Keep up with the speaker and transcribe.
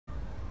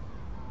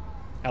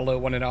Hello,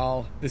 one and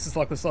all. This is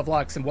Luckless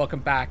Lovelocks, and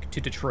welcome back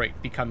to Detroit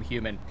Become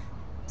Human.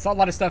 Saw a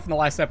lot of stuff in the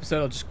last episode.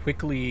 I'll just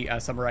quickly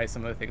summarize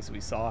some of the things that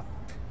we saw.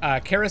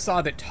 Kara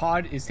saw that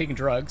Todd is taking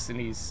drugs,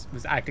 and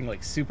was acting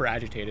like super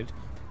agitated.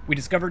 We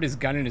discovered his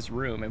gun in his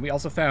room, and we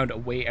also found a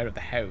way out of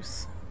the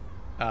house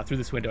through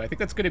this window. I think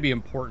that's going to be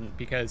important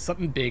because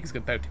something big is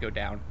about to go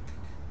down.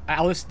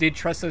 Alice did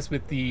trust us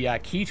with the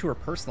key to her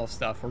personal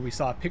stuff, where we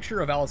saw a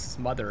picture of Alice's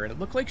mother, and it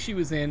looked like she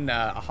was in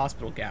a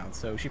hospital gown,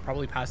 so she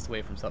probably passed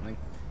away from something.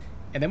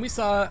 And then we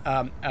saw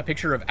a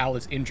picture of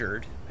Alice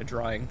injured, a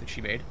drawing that she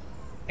made.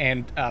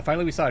 And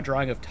finally we saw a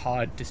drawing of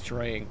Todd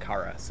destroying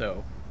Kara.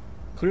 So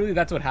clearly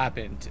that's what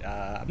happened.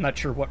 I'm not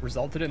sure what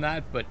resulted in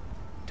that, but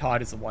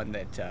Todd is the one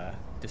that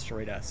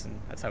destroyed us,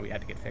 and that's how we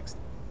had to get fixed.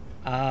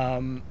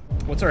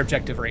 What's our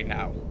objective right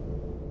now?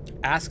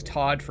 Ask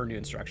Todd for new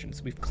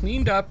instructions. We've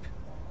cleaned up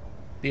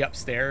the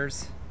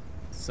upstairs,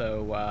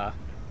 so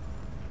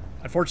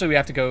unfortunately we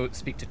have to go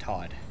speak to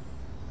Todd.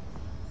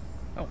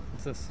 Oh,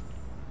 what's this?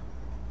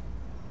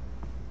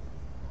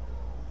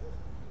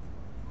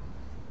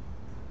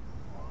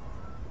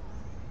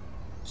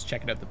 Just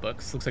checking out the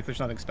books. Looks like there's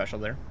nothing special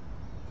there.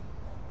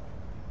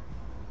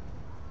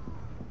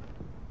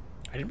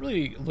 I didn't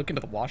really look into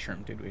the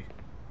washroom, did we?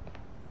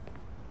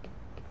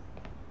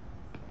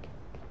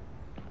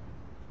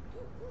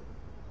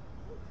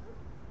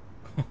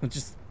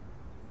 Just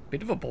a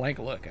bit of a blank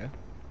look, huh?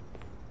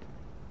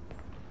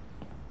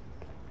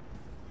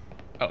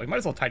 Oh, we might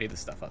as well tidy this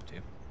stuff up,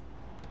 too.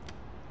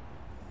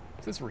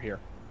 Since we're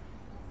here.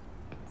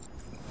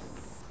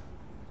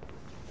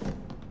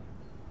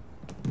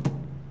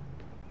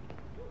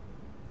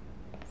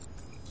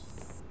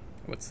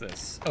 What's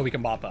this? Oh, we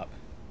can mop up.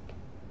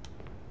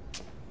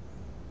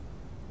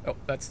 Oh,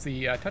 that's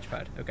the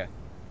touchpad. Okay.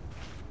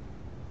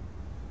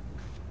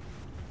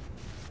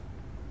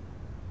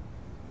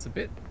 It's a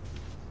bit...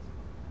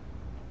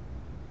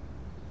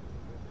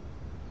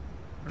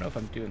 I don't know if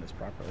I'm doing this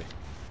properly.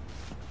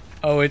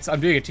 Oh,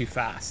 I'm doing it too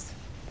fast.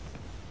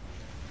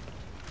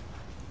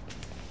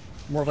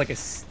 More of like a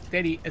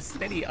steady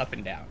up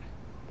and down.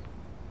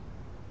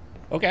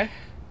 Okay.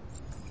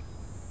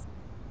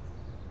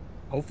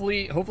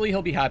 Hopefully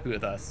he'll be happy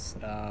with us.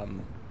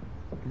 I'm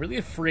really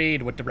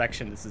afraid what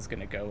direction this is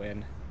gonna go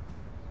in.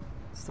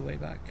 Is this the way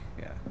back?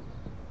 Yeah.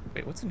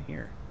 Wait, what's in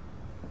here?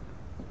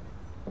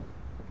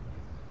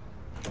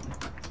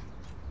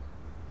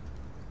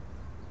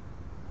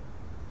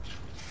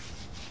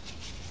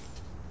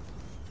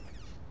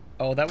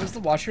 Oh, that was the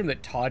washroom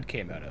that Todd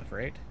came out of,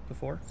 right?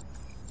 Before?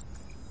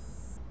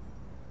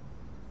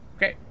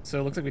 Okay, so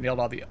it looks like we nailed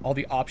all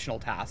the optional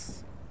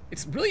tasks.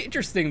 It's really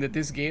interesting that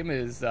this game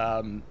is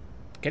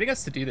getting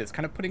us to do this,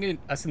 kind of putting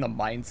us in the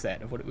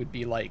mindset of what it would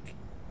be like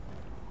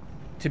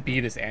to be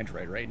this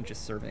android, right? And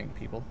just serving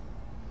people.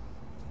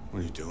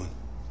 What are you doing?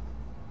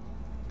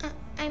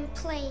 I'm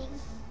playing.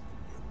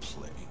 You're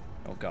playing.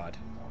 Oh, God.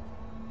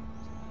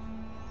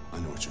 I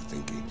know what you're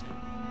thinking.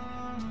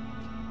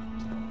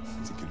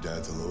 You think your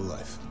dad's a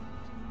lowlife?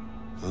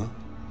 Huh?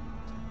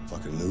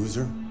 Fucking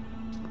loser?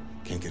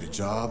 Can't get a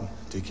job,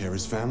 take care of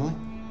his family?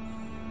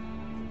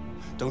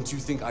 Don't you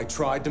think I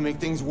tried to make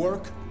things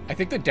work? I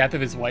think the death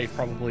of his wife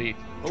probably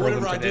Or drove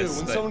him whatever to I do, this,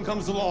 when but someone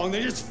comes along,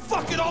 they just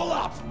fuck it all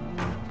up!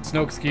 it's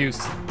no excuse.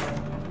 I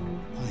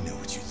know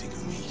what you think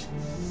of me.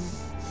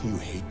 You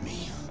hate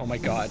me. Oh, my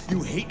God.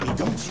 You hate me,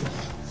 don't you?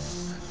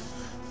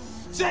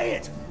 Say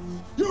it!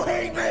 You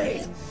hate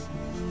me!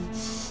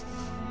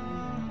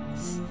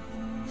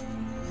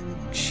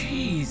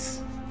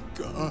 Jeez.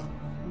 God.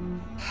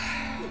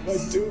 What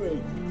am I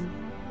doing?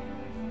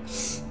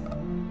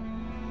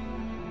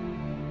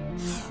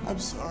 I'm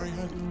sorry,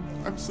 honey.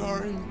 I'm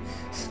sorry.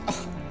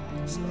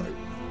 I'm sorry.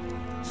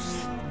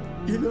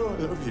 You know I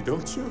love you,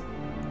 don't you?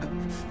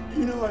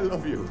 You know I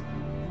love you.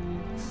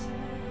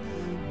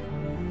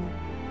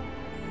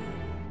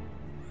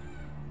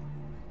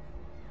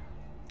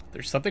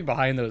 There's something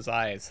behind those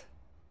eyes.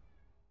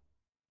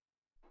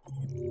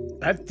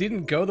 That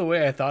didn't go the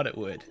way I thought it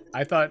would.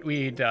 I thought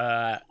we'd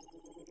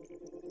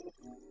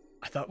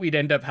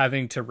end up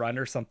having to run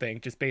or something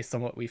just based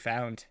on what we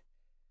found.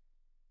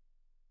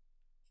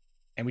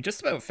 And we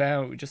just about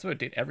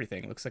did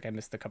everything. Looks like I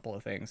missed a couple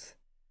of things.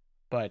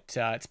 But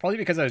it's probably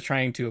because I was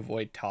trying to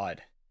avoid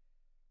Todd.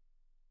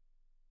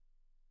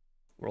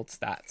 World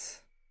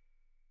stats.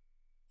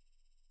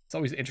 It's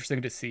always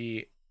interesting to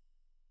see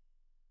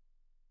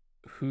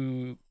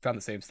who found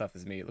the same stuff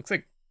as me. It looks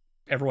like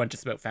everyone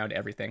just about found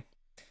everything.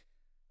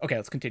 Okay,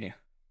 let's continue.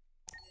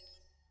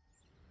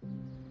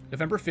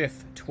 November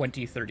 5th,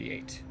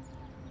 2038.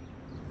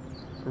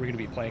 Who are we going to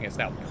be playing as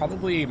now?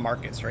 Probably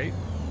Markus, right?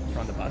 We're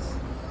on the bus.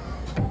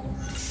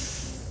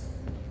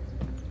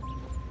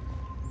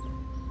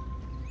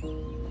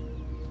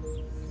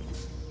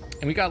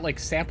 And we got like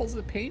samples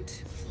of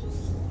paint.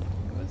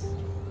 It's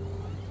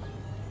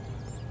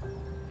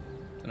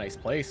a nice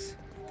place.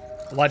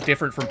 A lot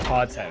different from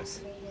Todd's house.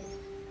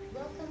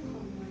 Welcome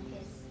home,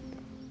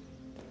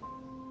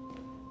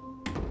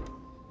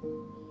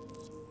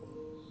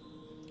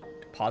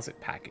 Markus. Deposit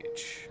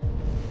package.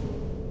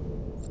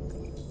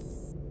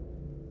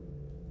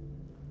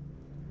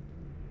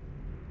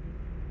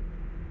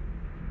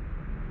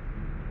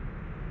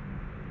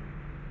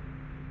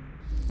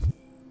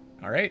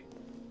 right.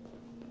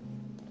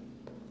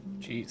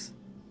 Jeez.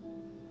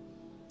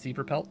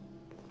 Zebra pelt.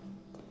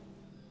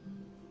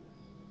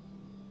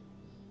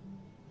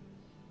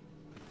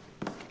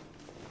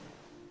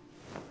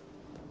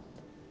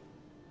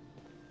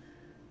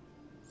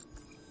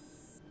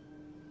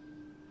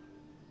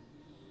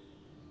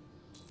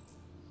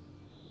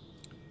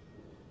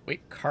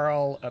 Wait,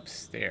 Carl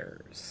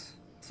upstairs.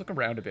 Let's look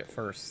around a bit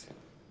first.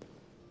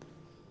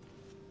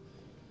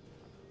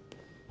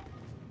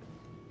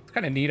 It's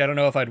kind of neat. I don't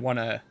know if I'd want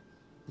to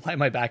lie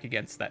my back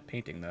against that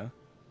painting, though.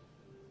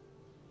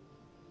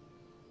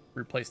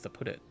 Weird place to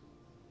put it.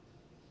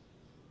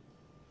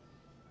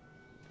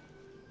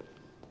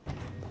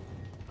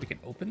 We can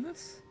open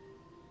this?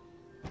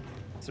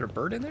 Is there a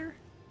bird in there?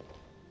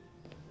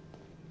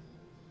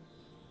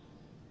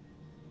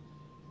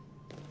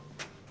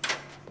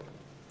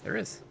 There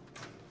is.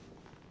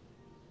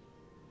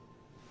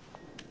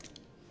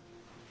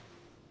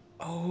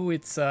 Oh,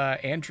 it's an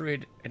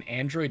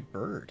android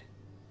bird.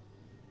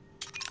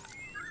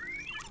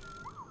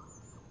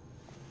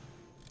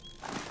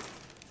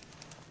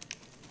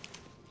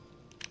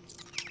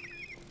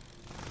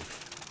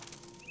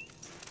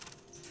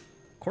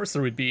 Of course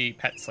there would be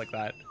pets like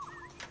that.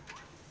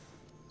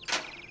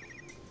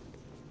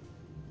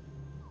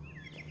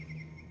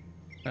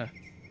 Huh.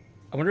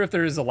 I wonder if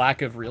there is a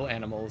lack of real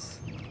animals.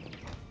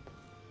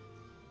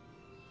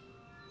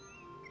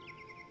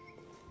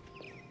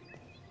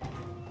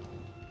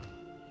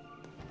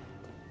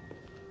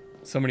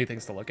 So many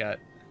things to look at.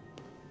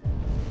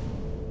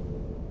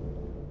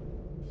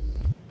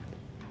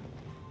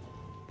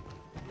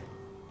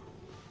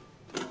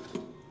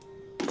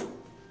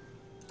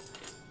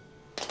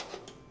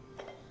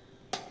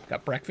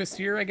 Got breakfast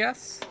here, I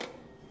guess.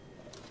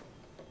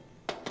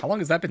 How long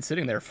has that been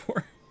sitting there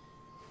for?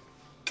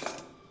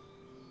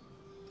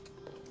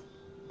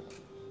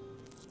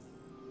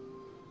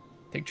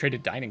 Take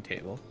traded dining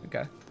table.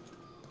 Okay.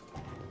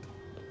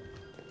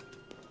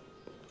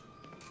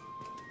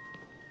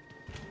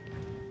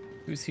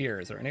 Who's here?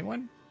 Is there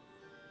anyone?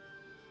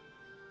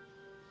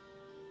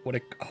 What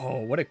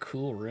a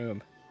cool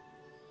room.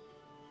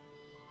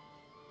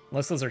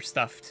 Unless those are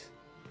stuffed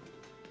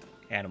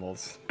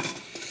animals.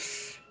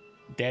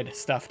 Dead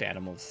stuffed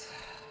animals.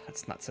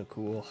 That's not so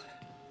cool.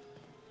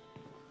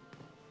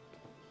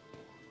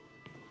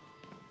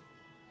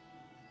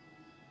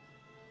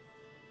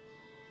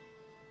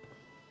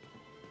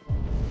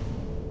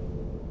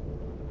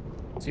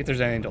 See if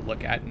there's anything to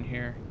look at in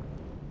here.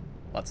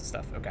 Lots of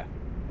stuff. Okay.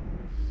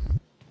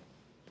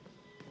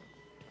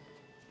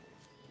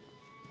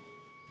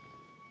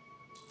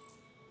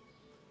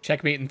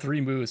 Checkmate in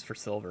 3 moves for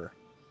silver.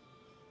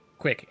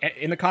 Quick,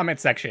 in the comment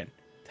section,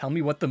 tell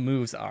me what the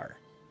moves are.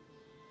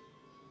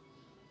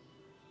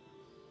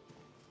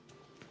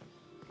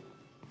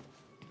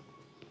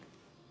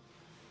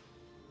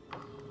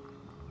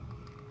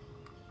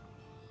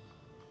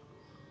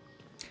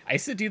 I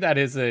used to do that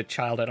as a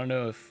child. I don't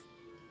know if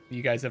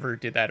you guys ever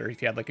did that or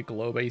if you had like a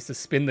globe. I used to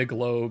spin the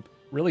globe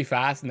really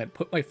fast and then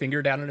put my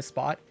finger down in a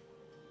spot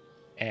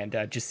and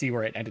just see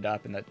where it ended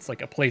up. And that's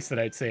like a place that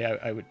I'd say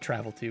I would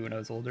travel to when I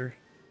was older.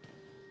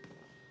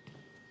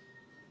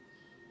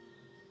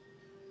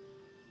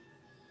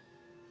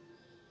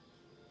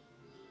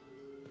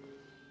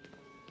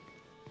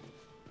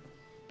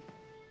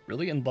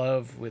 Really in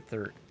love with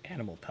their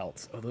animal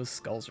pelts. Oh, those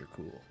skulls are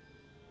cool.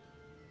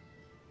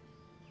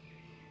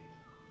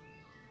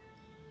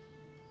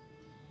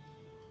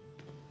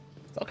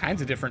 There's all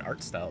kinds of different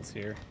art styles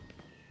here.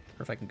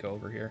 Or if I can go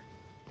over here.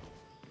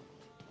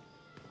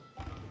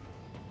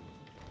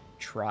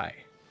 Try.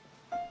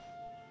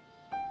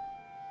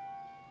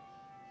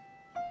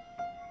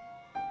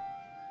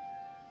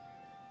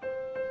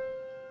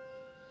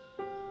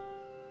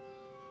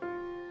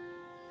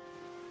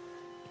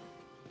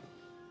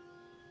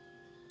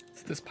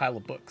 It's this pile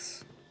of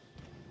books.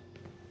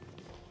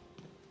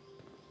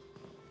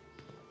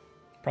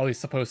 Probably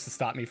supposed to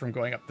stop me from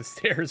going up the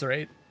stairs,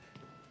 right?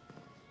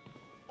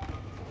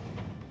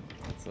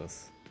 What's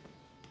this?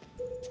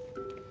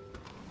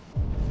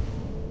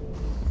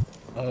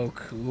 Oh,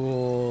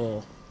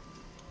 cool.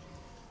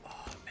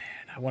 Oh,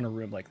 man. I want a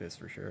room like this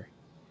for sure.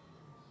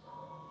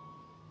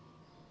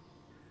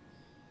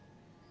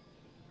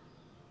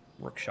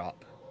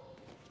 Workshop.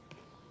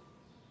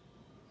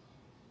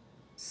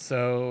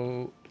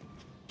 So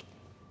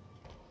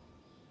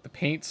the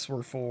paints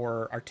were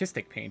for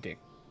artistic painting.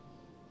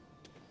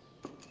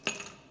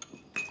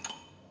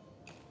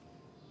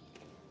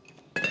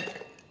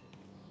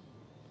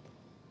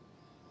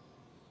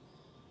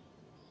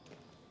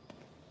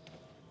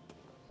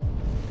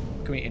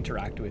 What can we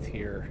interact with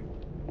here?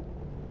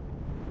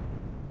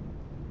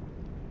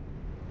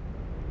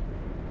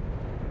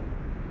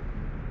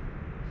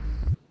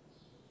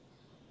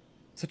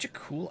 Such a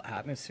cool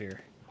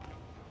atmosphere.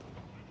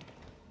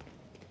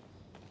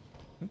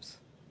 Oops.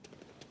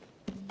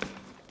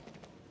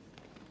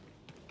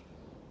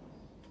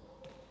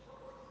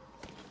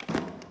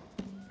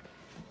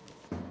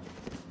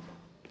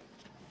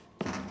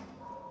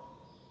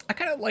 I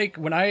kind of like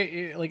when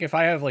if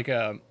I have like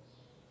a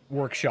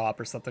workshop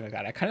or something like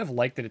that. I kind of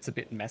like that it's a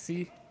bit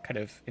messy. Kind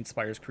of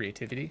inspires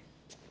creativity.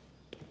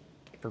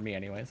 For me,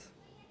 anyways.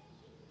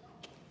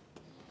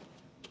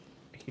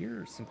 I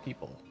hear some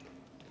people.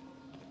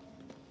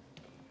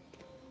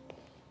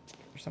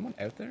 There's someone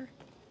out there?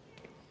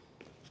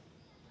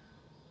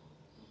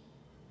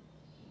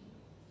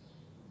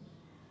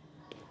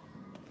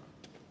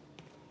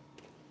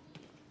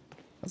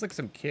 Sounds like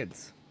some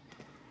kids.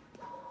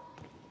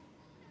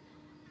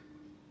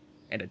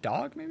 And a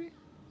dog, maybe?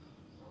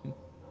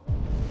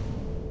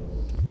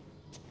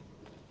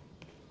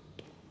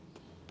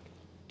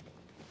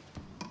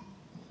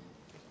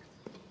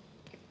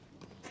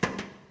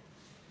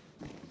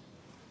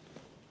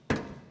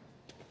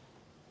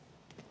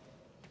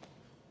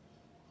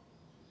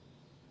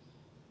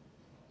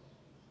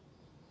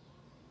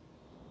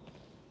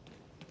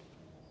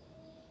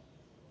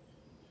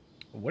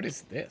 What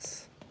is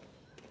this?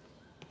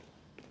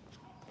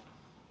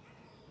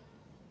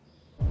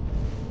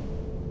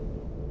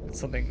 It's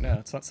something, no,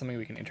 it's not something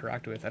we can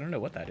interact with. I don't know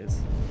what that is.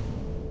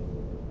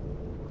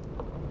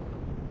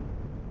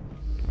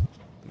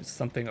 There's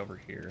something over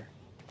here.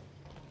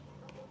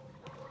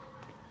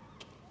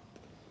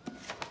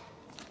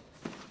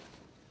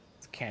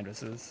 It's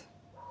canvases.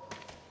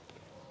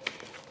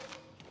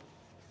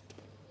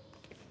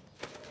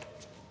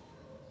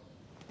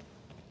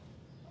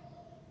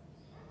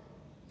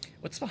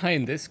 What's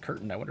behind this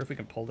curtain? I wonder if we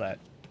can pull that.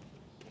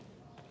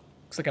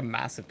 Looks like a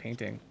massive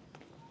painting.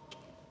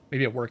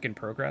 Maybe a work in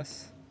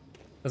progress.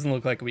 Doesn't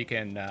look like we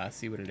can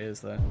see what it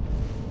is, though.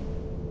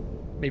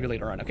 Maybe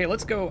later on. Okay,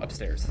 let's go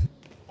upstairs.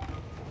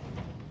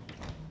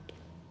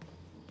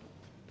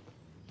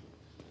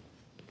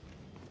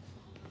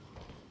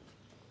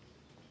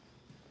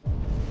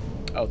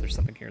 Oh, there's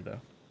something here, though.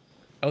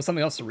 Oh,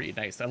 something else to read.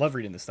 Nice. I love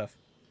reading this stuff.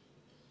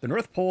 The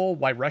North Pole,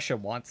 why Russia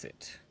wants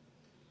it.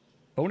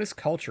 Bonus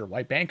culture,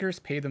 why bankers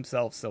pay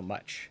themselves so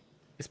much.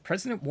 Is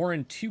President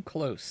Warren too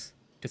close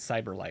to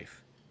cyber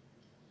life?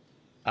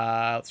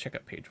 Let's check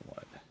out page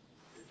 1.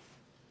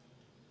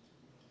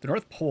 The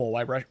North Pole,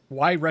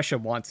 why Russia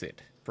wants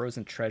it.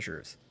 Frozen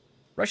treasures.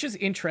 Russia's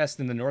interest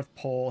in the North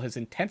Pole has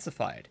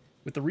intensified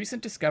with the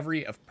recent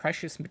discovery of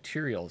precious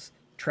materials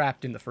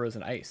trapped in the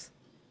frozen ice,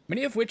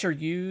 many of which are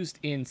used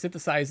in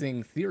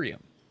synthesizing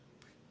therium.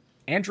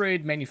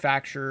 Android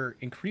manufacture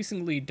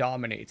increasingly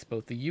dominates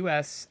both the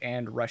US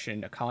and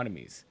Russian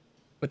economies.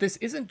 But this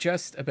isn't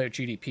just about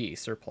GDP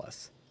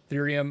surplus.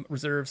 Therium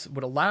reserves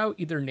would allow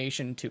either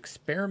nation to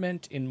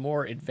experiment in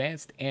more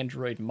advanced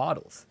Android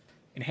models,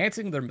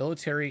 enhancing their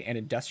military and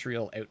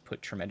industrial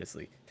output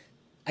tremendously.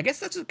 I guess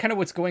that's kind of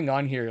what's going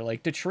on here.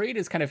 Like, Detroit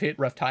has kind of hit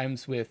rough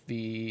times with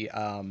the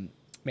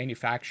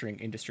manufacturing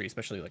industry,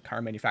 especially like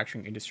car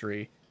manufacturing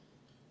industry,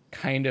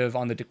 kind of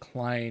on the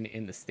decline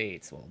in the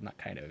States. Well, not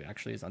kind of, it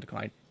actually is on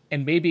decline.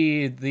 And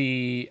maybe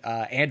the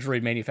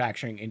Android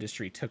manufacturing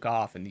industry took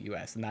off in the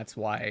US, and that's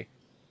why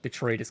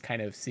Detroit is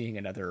kind of seeing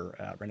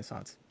another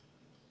renaissance.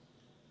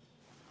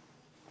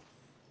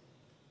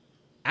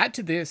 Add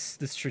to this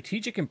the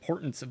strategic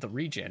importance of the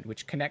region,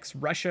 which connects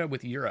Russia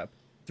with Europe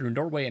through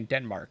Norway and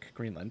Denmark,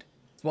 Greenland,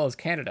 as well as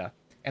Canada,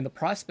 and the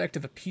prospect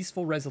of a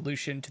peaceful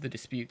resolution to the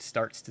dispute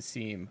starts to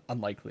seem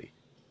unlikely.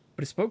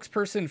 But a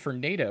spokesperson for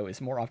NATO is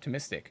more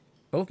optimistic.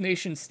 Both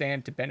nations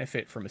stand to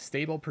benefit from a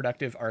stable,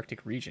 productive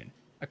Arctic region.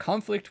 A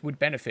conflict would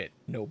benefit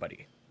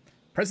nobody.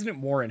 President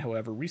Warren,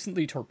 however,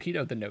 recently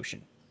torpedoed the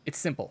notion. It's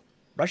simple.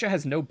 Russia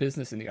has no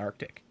business in the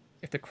Arctic.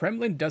 If the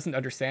Kremlin doesn't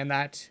understand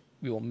that,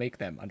 we will make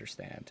them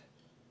understand.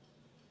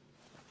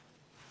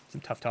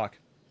 Some tough talk.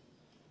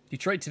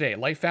 Detroit Today.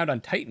 Life found on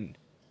Titan.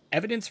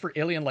 Evidence for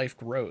alien life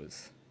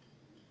grows.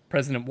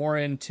 President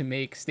Warren to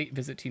make state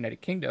visit to United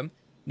Kingdom.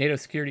 NATO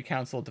Security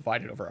Council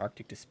divided over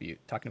Arctic dispute.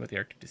 Talking about the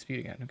Arctic dispute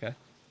again, okay.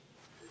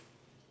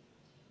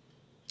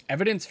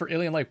 Evidence for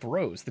alien life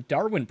grows. The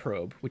Darwin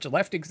probe, which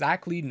left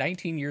exactly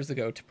 19 years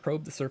ago to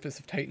probe the surface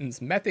of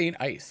Titan's methane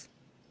ice,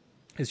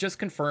 has just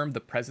confirmed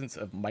the presence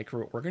of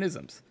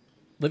microorganisms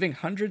living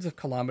hundreds of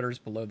kilometers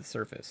below the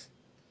surface,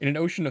 in an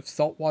ocean of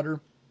salt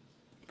water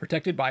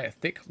protected by a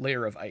thick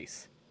layer of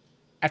ice.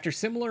 After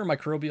similar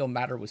microbial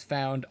matter was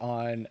found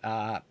on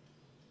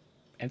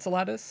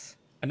Enceladus,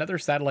 another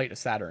satellite of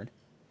Saturn,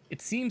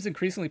 it seems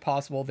increasingly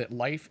possible that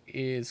life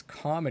is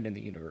common in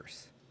the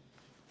universe.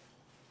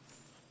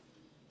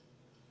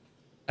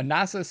 A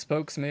NASA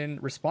spokesman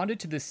responded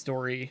to this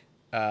story.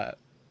 Has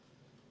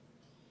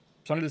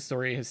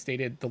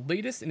stated the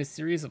latest in a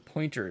series of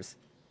pointers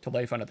to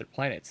life on other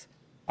planets.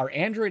 Our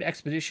Android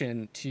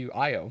expedition to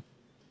Io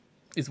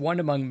is one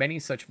among many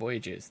such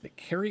voyages that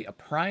carry a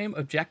prime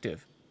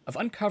objective of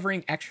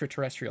uncovering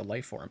extraterrestrial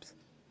life forms.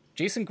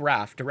 Jason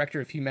Graff, director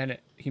of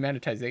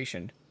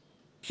humanization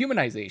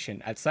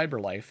at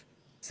CyberLife,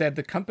 said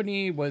the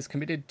company was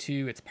committed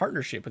to its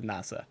partnership with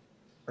NASA.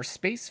 Our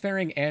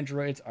spacefaring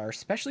androids are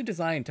specially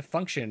designed to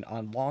function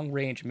on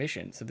long-range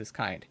missions of this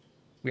kind.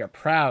 We are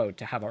proud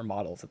to have our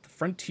models at the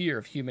frontier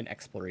of human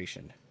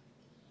exploration.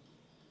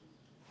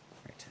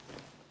 Right.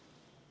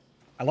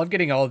 I love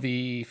getting all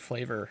the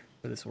flavor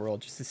for this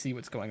world just to see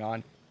what's going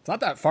on. It's not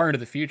that far into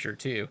the future,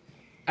 too.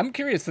 I'm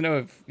curious to know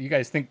if you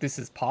guys think this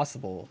is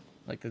possible,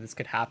 like that this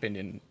could happen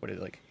in what is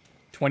it, like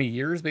 20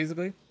 years,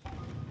 basically.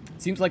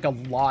 Seems like a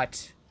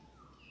lot.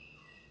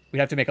 We'd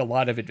have to make a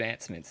lot of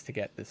advancements to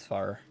get this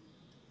far,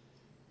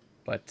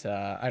 but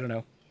I don't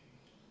know.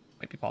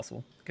 Might be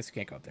possible. I guess you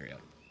can't go up there yet.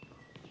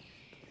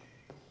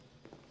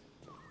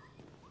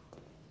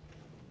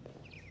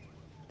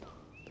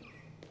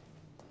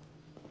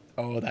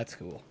 Oh, that's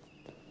cool.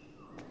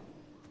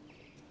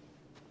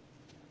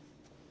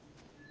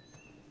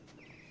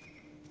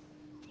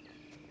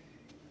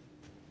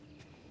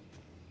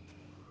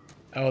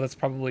 Oh, that's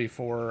probably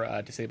for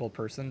a disabled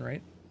person,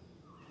 right?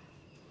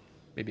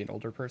 Maybe an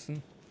older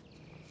person.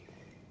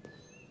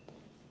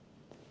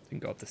 You can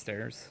go up the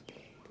stairs.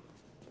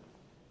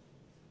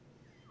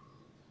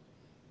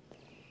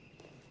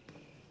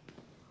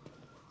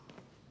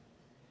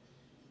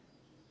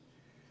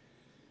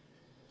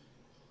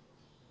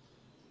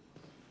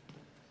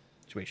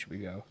 Which way should we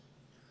go?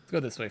 Let's go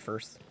this way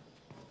first.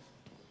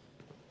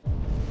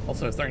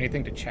 Also, is there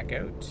anything to check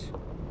out?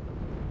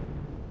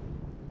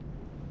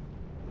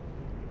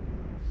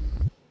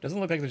 Doesn't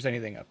look like there's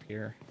anything up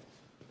here.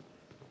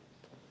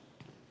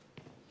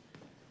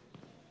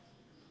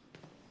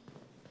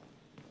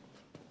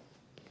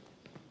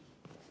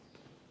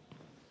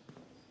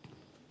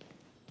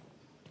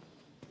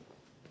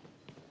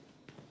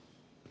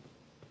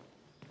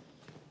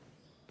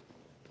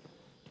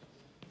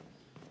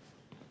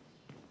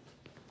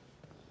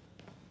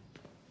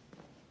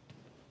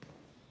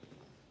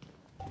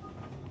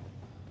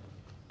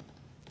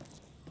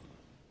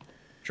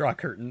 Draw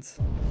curtains.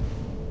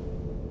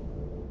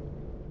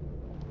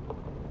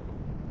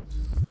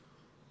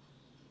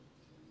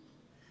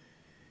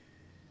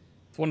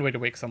 It's one way to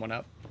wake someone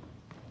up.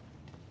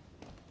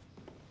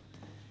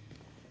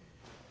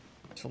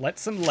 So let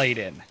some light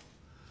in.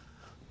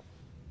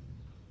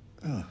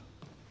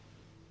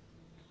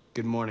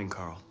 Good morning,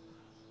 Carl.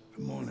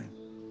 Good morning.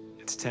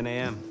 It's 10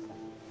 a.m.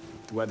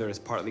 The weather is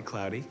partly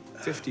cloudy,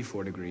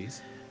 54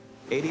 degrees,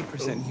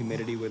 80%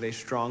 humidity with a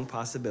strong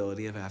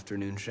possibility of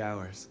afternoon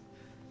showers.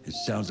 It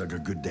sounds like a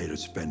good day to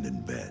spend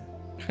in bed.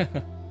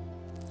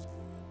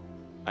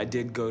 I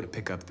did go to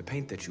pick up the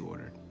paint that you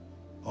ordered.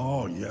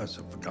 Oh, yes,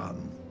 I've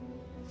forgotten.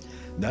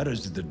 That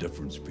is the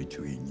difference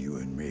between you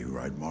and me,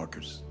 right,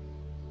 Markus?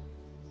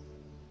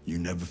 You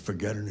never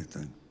forget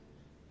anything.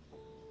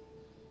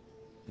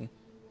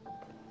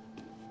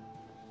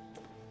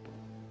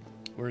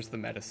 Where's the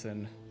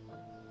medicine?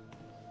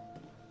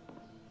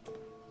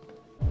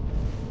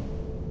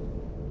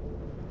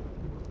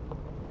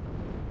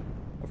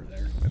 Over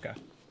there. Okay.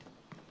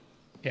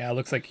 Yeah, it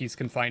looks like he's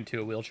confined to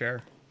a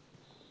wheelchair.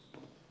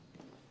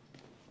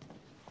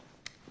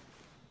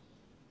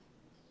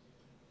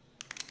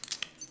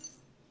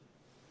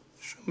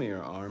 Show me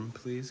your arm,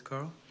 please,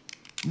 Carl.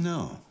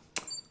 No.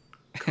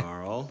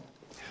 Carl.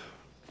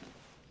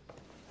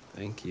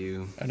 Thank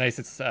you. Oh, nice.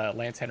 It's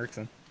Lance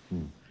Henriksen.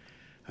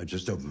 I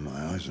just opened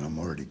my eyes and I'm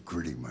already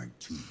gritting my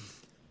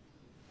teeth.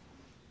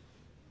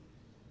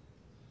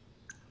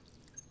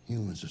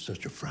 Humans are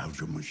such a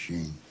fragile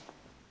machine.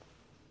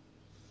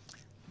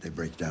 They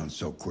break down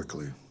so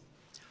quickly.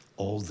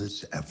 All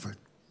this effort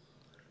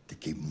to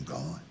keep them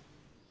going.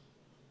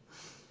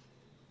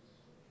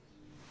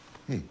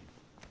 Hey,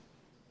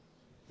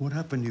 what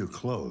happened to your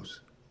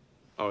clothes?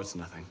 Oh, it's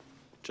nothing.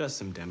 Just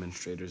some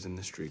demonstrators in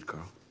the street,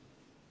 Carl.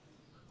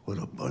 What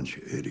a bunch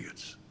of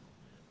idiots.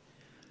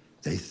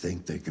 They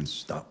think they can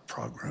stop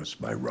progress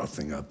by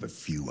roughing up a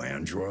few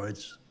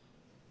androids?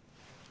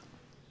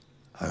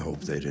 I hope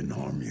they didn't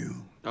harm you.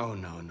 Oh,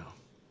 no, no.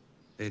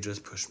 They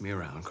just pushed me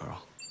around,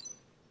 Carl.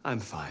 I'm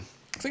fine.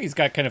 Looks like he's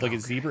got kind of like a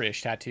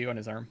zebra-ish tattoo on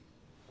his arm.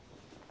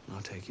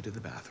 I'll take you to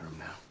the bathroom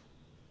now.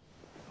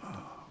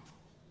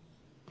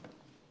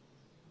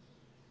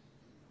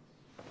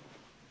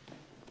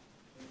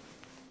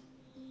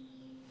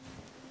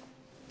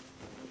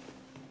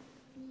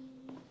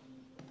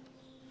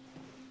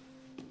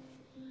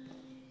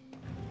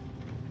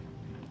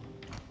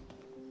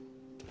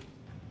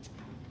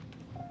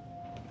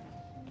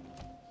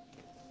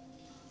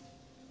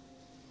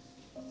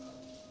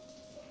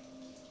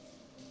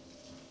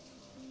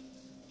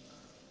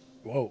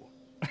 Whoa.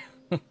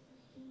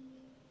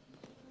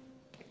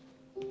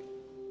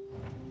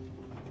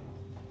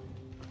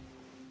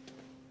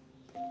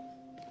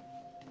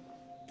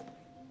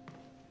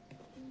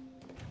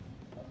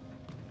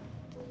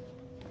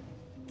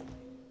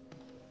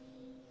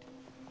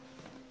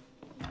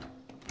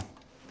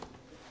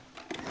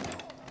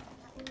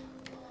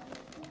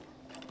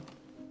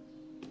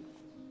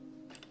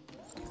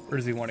 Where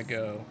does he want to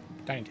go?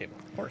 Dining table,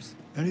 of course.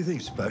 Anything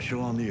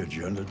special on the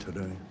agenda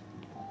today?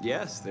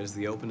 Yes, there's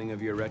the opening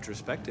of your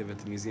retrospective at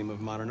the Museum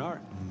of Modern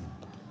Art.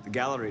 The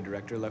gallery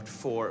director left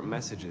 4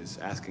 messages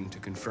asking to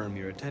confirm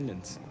your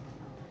attendance.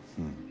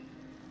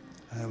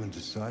 I haven't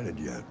decided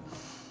yet.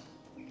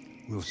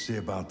 We'll see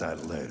about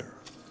that later.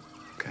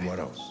 Okay. What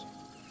else?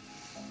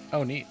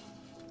 Oh, neat.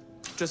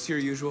 Just your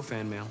usual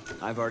fan mail.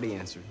 I've already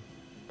answered.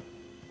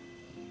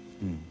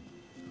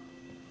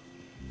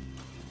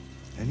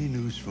 Any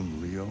news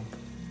from Leo?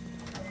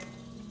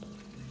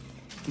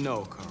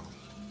 No, Carl.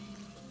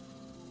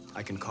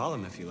 I can call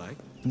him if you like.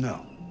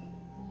 No.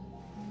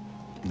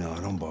 No,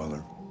 don't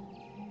bother.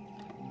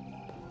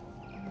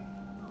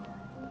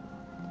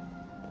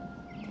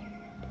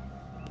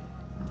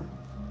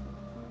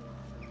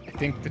 I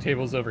think the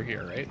table's over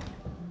here, right?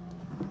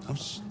 I'm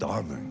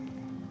starving.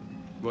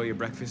 Well, your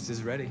breakfast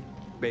is ready.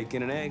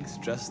 Bacon and eggs,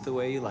 just the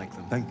way you like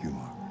them. Thank you,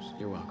 Markus.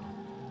 You're welcome.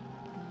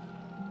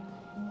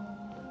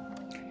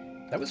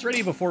 That was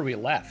ready before we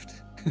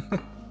left.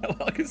 How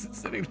long is it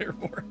sitting there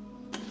for?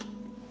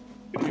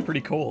 It'd be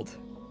pretty cold.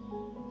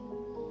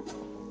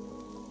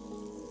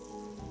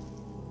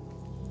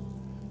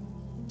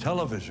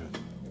 Television.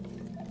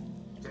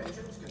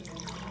 Tensions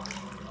continue to rise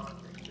on the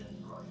Arctic as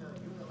Russia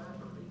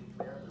unilaterally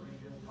declared the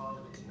region part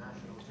of its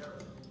national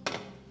territory.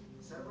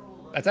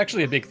 Several That's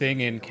actually a big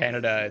thing in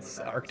Canada. It's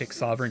Arctic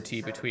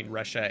sovereignty between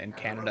Russia and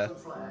Canada.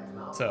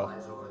 So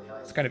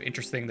it's kind of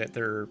interesting that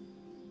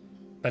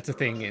that's a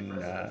thing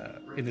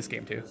in this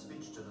game too.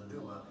 speech to the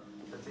Duma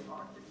that the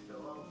Arctic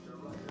belongs to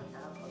Russia as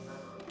a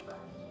matter of fact.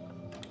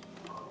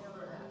 On the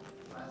other hand,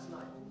 last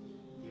night,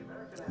 the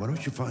American Why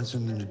don't you find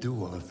something to do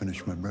while I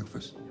finish my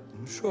breakfast?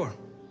 Sure.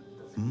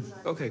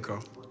 Okay,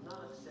 Carl. would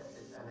not accept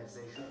its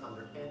annexation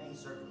under any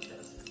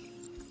circumstances.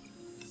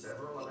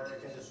 Several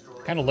American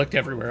destroyers Kind of looked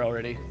everywhere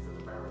already. for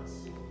the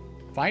Barents Sea.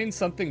 Find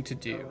something to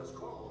do. Douglas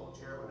Cornwall,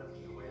 chairman of the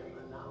UN,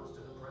 announced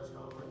at a press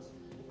conference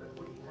that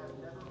we have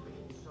never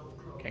been so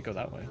close Can't go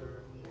that way. to a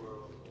third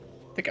world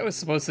war. I think I was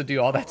supposed to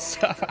do all that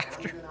stuff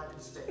after. The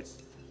United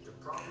States to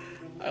properly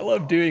renew I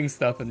love doing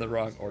stuff in the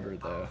wrong order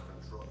though.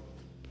 control.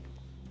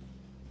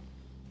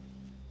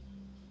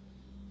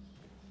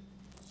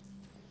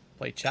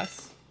 Play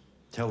chess?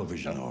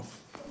 Television off.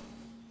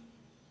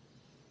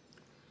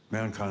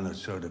 Mankind is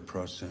so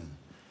depressing.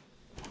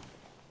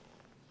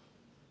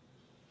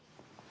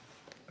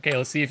 Okay,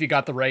 let's see if you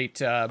got the right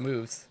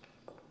moves.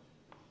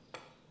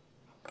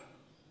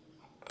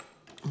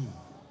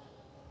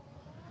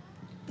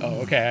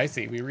 Oh, okay, I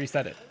see. We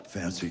reset it.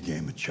 Fancy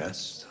game of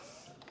chess?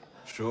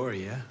 Sure,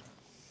 yeah.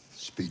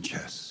 Speed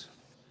chess.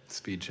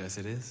 Speed chess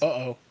it is.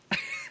 Uh-oh.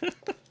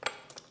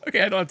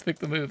 Okay, I don't have to pick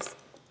the moves.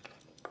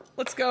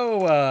 Let's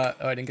go, oh,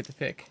 I didn't get to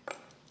pick.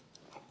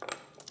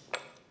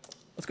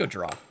 Let's go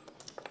draw.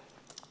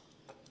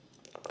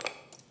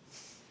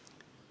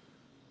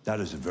 That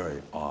is a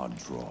very odd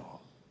draw.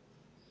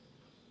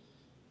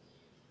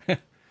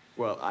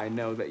 Well, I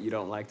know that you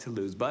don't like to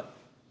lose, but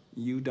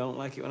you don't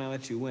like it when I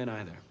let you win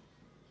either.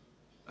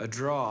 A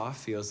draw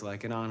feels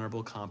like an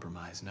honorable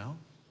compromise, no?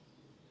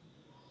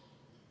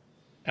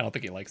 I don't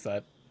think he likes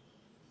that.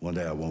 One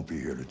day I won't be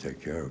here to take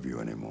care of you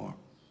anymore.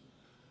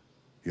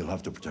 You'll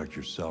have to protect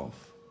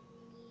yourself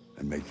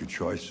and make your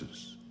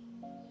choices.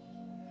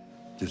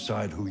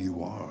 Decide who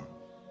you are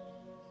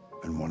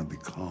and want to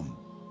become.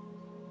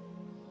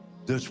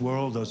 This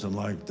world doesn't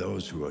like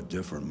those who are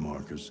different,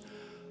 Markus.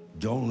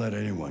 Don't let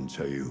anyone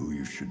tell you who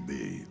you should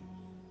be.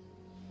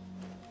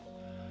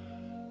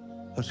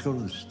 Let's go to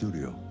the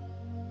studio.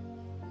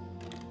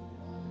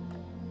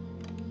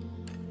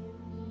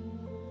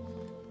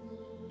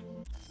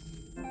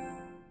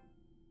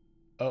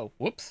 Oh,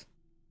 whoops.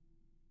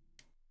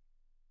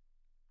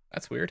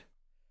 That's weird.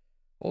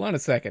 Hold on a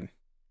second.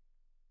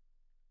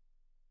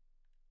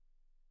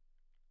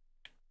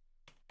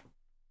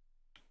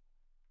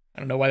 I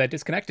don't know why that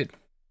disconnected.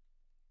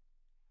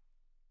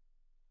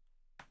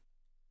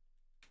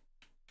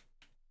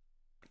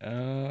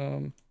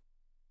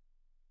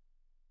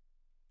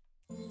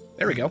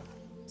 There we go.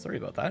 Sorry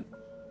about that.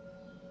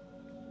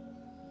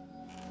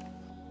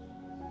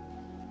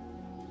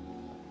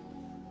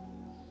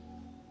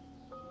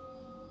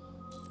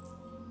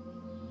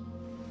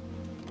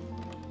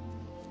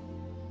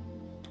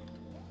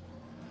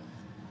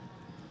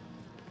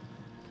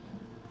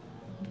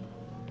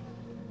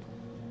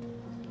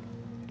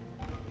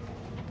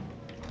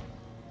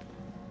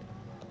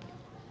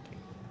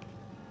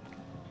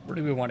 Where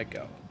do we want to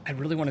go? I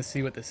really want to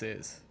see what this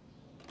is.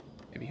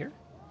 Maybe here?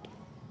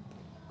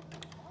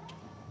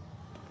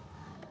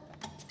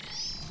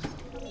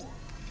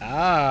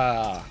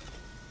 Ah.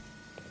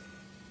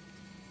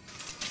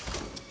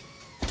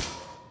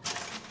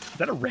 Is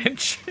that a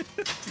wrench?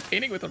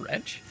 Painting with a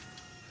wrench?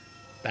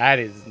 That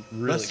is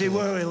really Let's see cool.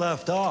 where we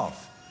left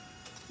off.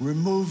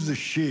 Remove the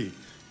sheet.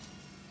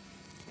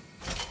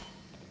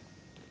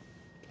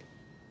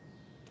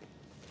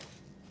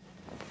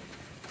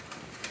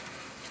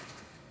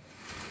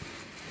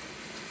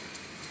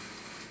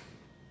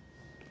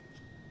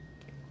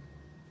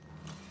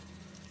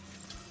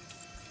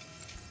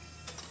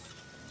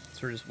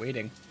 So we're just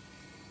waiting.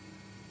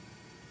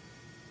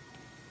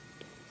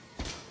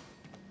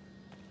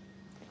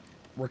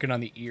 Working on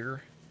the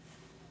ear.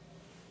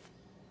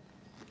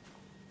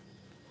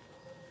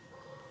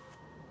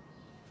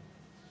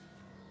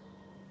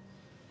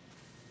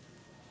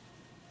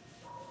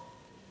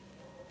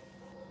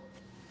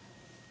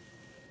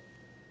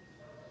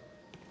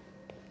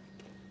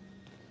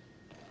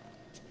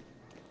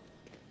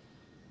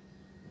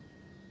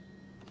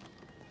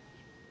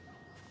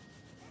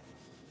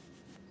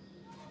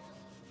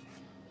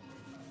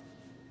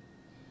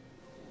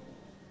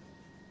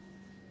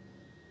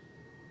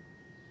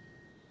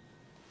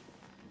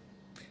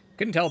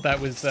 Couldn't tell if that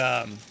was,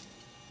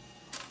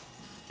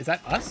 is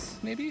that us,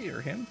 maybe,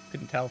 or him?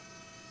 Couldn't tell.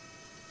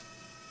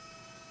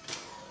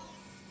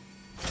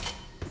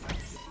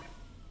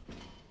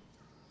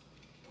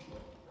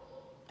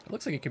 It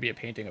looks like it could be a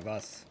painting of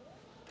us,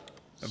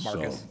 of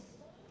Markus. So,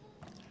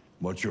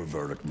 what's your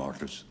verdict,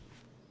 Markus?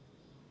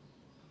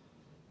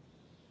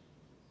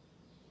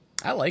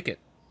 I like it.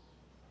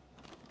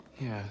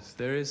 Yes,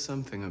 there is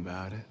something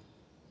about it.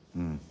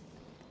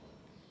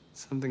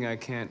 Something I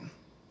can't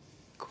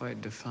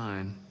quite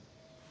define.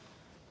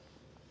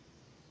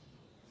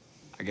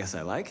 I guess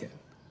I like it.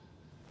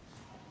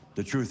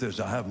 The truth is,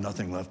 I have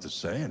nothing left to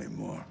say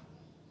anymore.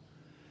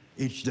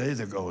 Each day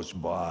that goes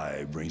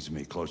by brings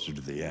me closer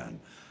to the end.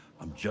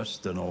 I'm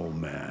just an old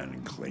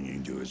man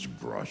clinging to his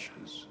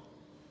brushes.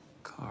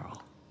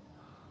 Carl.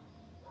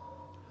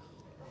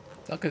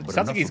 Sounds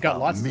But like he's got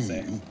enough lots about to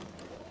say. me.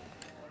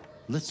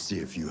 Let's see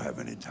if you have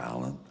any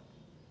talent.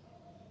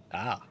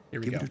 Ah, here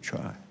we Give go. it a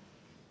try.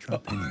 Try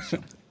painting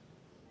something.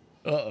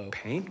 Uh-oh.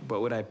 Paint?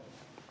 What would I...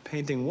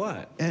 Painting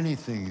what?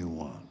 Anything you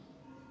want.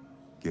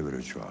 Give it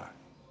a try.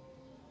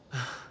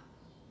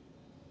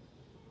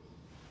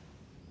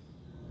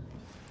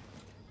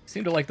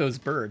 Seem to like those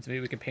birds. Maybe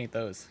we could paint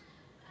those.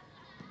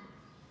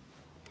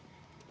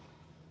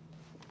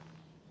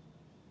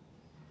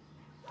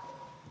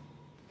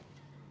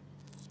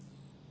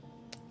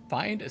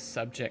 Find a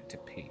subject to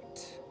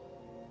paint.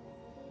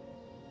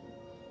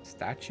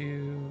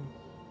 Statue.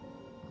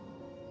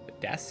 The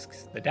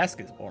desks. The desk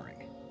is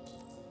boring.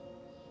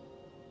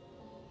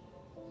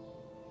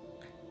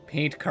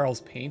 Paint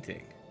Carl's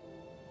painting.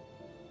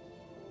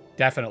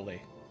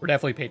 Definitely. We're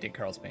definitely painting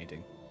Carl's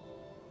painting.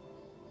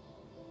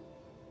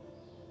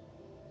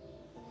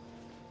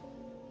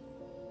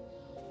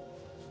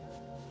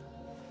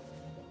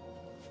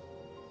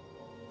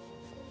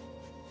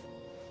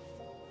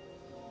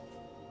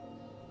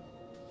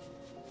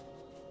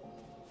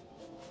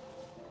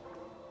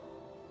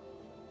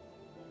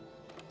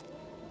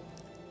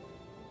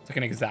 It's like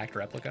an exact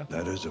replica.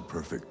 That is a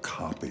perfect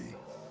copy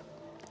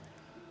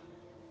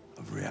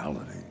of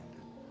reality.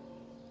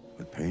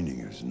 But painting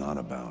is not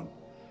about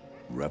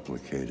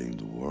replicating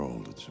the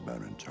world. It's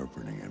about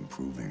interpreting and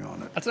improving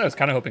on it. That's what I was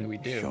kind of hoping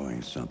we'd do.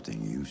 Showing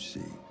something you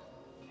see.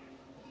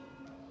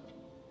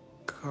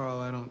 Carl,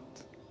 I don't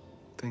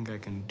think I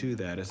can do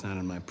that. It's not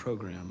in my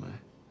program.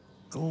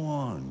 Go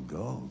on,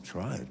 go.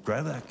 Try it.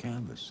 Grab that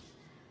canvas.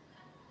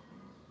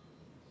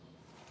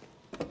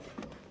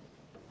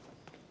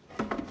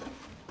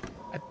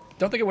 I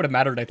don't think it would have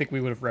mattered. I think we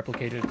would have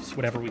replicated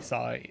whatever we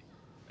saw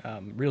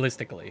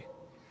realistically.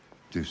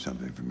 Do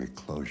something for me.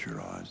 Close your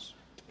eyes.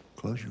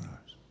 Close your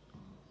eyes.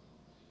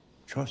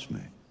 Trust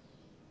me.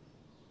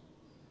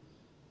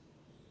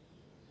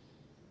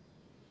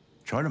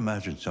 Try to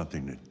imagine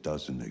something that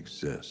doesn't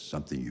exist,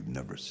 something you've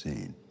never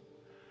seen.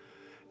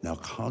 Now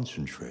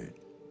concentrate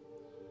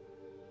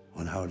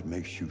on how it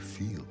makes you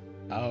feel.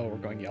 Oh, we're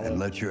going yellow. And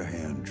let your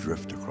hand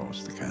drift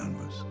across the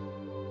canvas.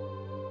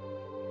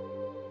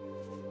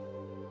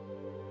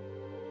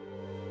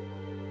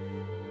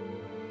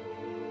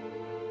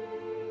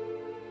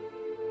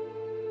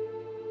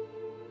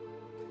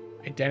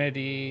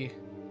 Identity.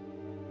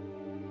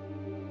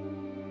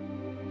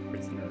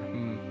 Prisoner.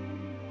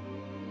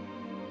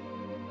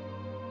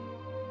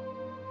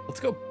 Let's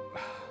go.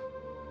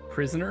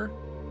 Prisoner.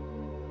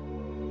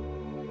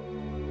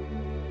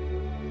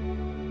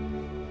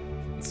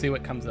 Let's see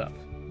what comes up.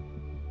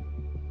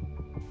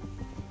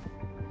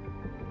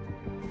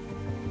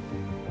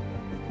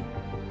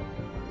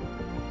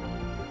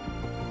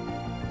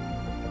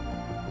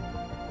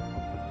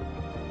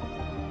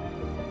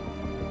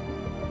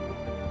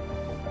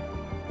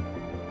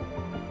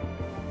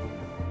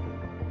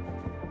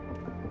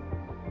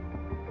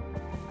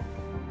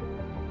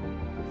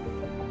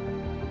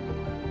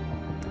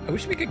 I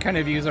wish we could kind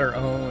of use our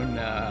own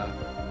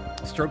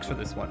strokes for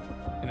this one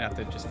and have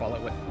to just follow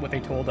what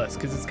they told us,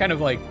 because it's kind of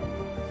like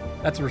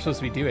that's what we're supposed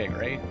to be doing,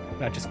 right?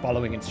 Not just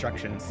following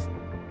instructions.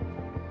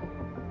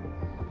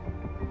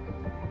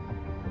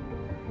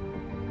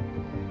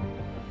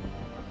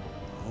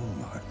 Oh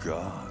my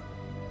God.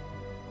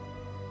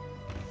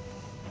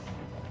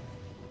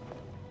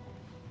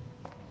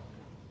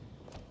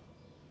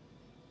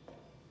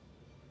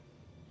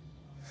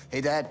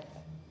 Hey, Dad.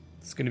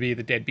 It's going to be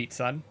the deadbeat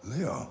son.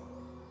 Leo.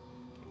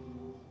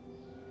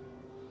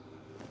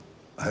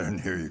 I didn't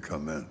hear you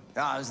come in.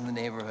 Oh, I was in the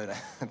neighborhood.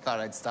 I thought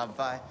I'd stop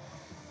by.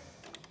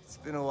 It's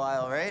been a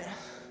while, right?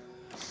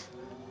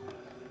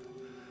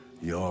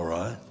 You all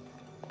right?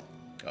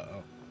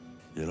 Uh-oh.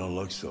 You don't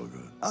look so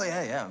good. Oh,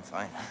 yeah, I'm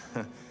fine.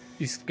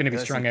 He's going to be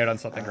strung out on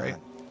something, right?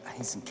 I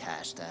need some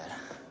cash, Dad.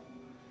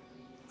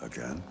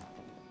 Again?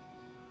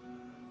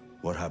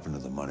 What happened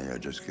to the money I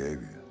just gave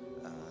you?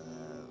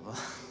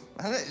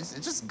 Well,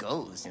 it just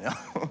goes, you know?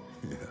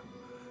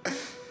 Yeah.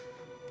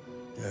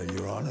 Yeah,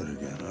 you're on it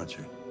again, aren't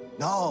you?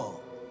 No,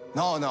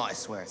 I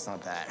swear it's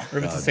not that. Or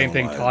if it's the God, same don't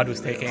thing lie to Todd me,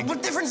 was Leo. taking.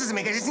 What difference does it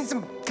make? I just need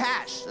some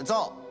cash, that's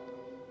all.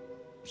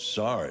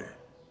 Sorry.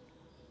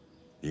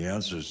 The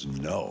answer's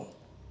no.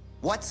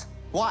 What?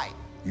 Why?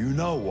 You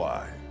know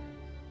why.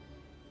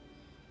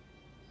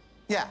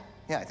 Yeah,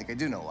 I think I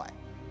do know why.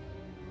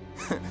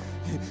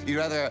 You'd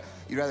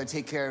rather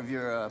take care of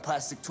your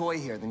plastic toy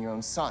here than your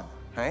own son,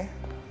 right?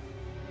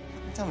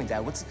 Tell me, Dad,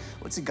 what's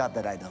it got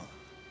that I don't?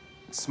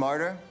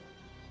 Smarter,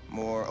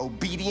 more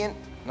obedient,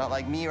 not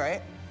like me,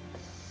 right?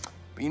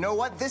 But you know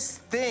what? This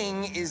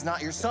thing is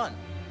not your son.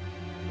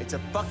 It's a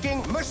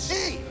fucking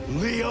machine!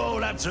 Leo,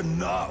 that's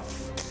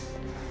enough.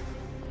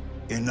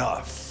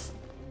 Enough.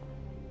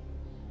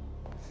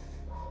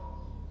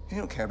 You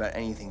don't care about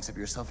anything except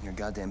yourself and your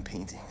goddamn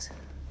paintings.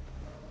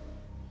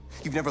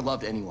 You've never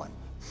loved anyone.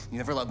 You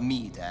never loved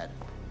me, Dad.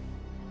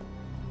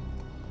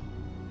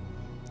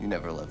 You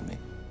never loved me.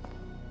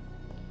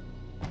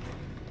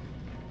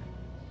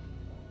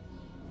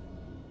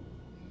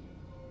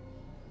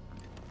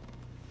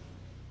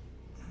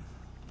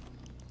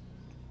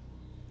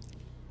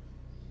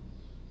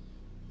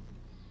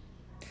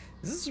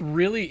 This is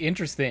really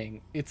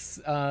interesting. It's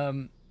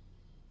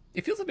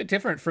it feels a bit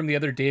different from the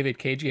other David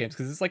Cage games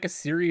because it's like a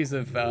series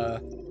of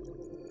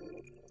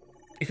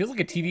it feels like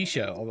a TV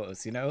show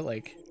almost, you know,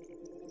 like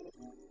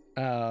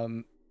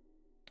so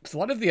a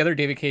lot of the other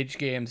David Cage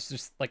games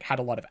just like had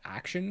a lot of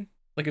action.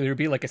 Like there would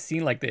be like a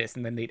scene like this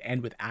and then they'd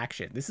end with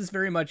action. This is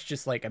very much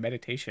just like a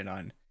meditation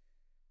on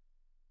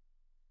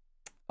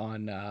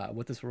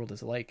what this world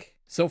is like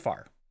so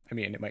far. I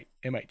mean,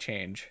 it might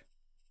change.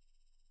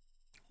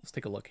 Let's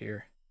take a look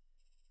here.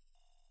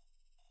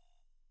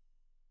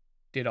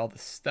 Did all the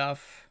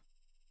stuff.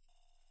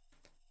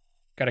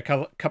 Got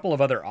a couple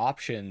of other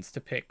options to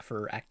pick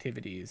for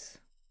activities.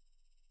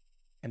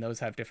 And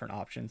those have different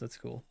options. That's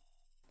cool.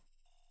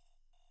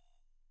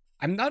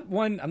 I'm not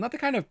the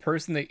kind of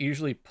person that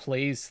usually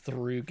plays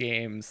through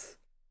games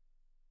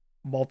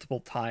multiple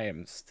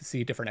times to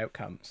see different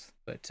outcomes,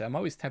 but I'm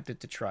always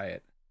tempted to try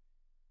it.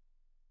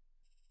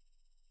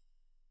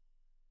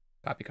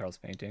 Copy Carl's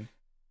painting.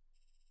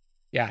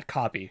 Yeah,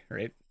 copy,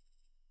 right?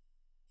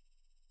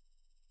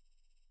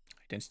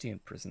 Identity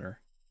and prisoner.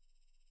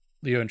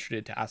 Leo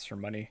intended to ask for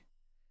money.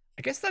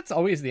 I guess that's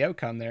always the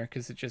outcome there,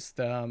 because it just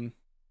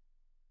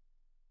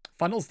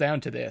funnels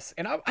down to this.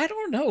 And I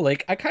don't know,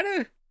 like, I kind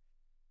of...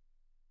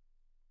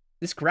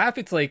 This graph,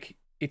 it's like,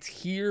 it's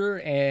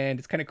here, and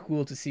it's kind of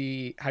cool to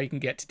see how you can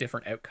get to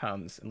different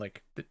outcomes and,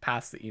 like, the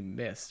paths that you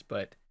missed,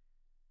 but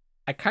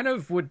I kind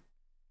of would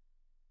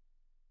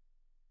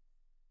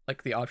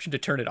like the option to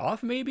turn it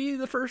off maybe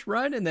the first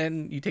run, and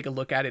then you take a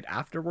look at it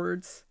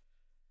afterwards.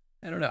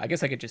 I don't know. I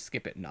guess I could just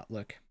skip it and not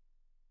look.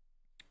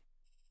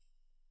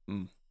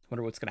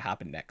 Wonder what's going to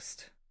happen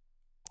next.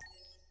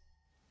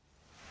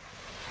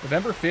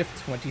 November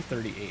 5th,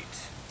 2038.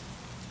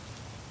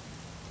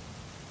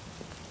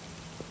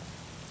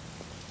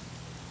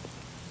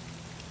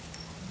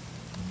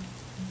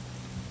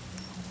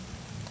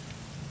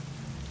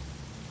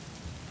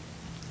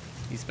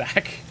 He's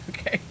back.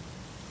 Okay.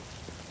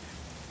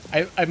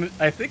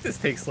 I think this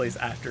takes place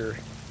after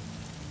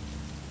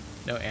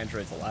no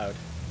androids allowed.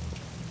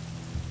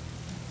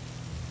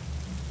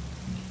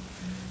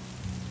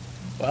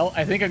 Well,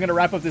 I think I'm going to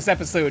wrap up this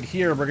episode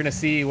here. We're going to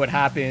see what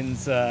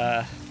happens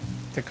to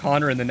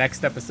Connor in the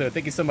next episode.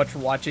 Thank you so much for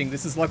watching.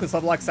 This is Luckless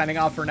Lovelocks signing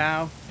off for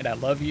now, and I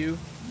love you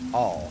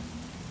all.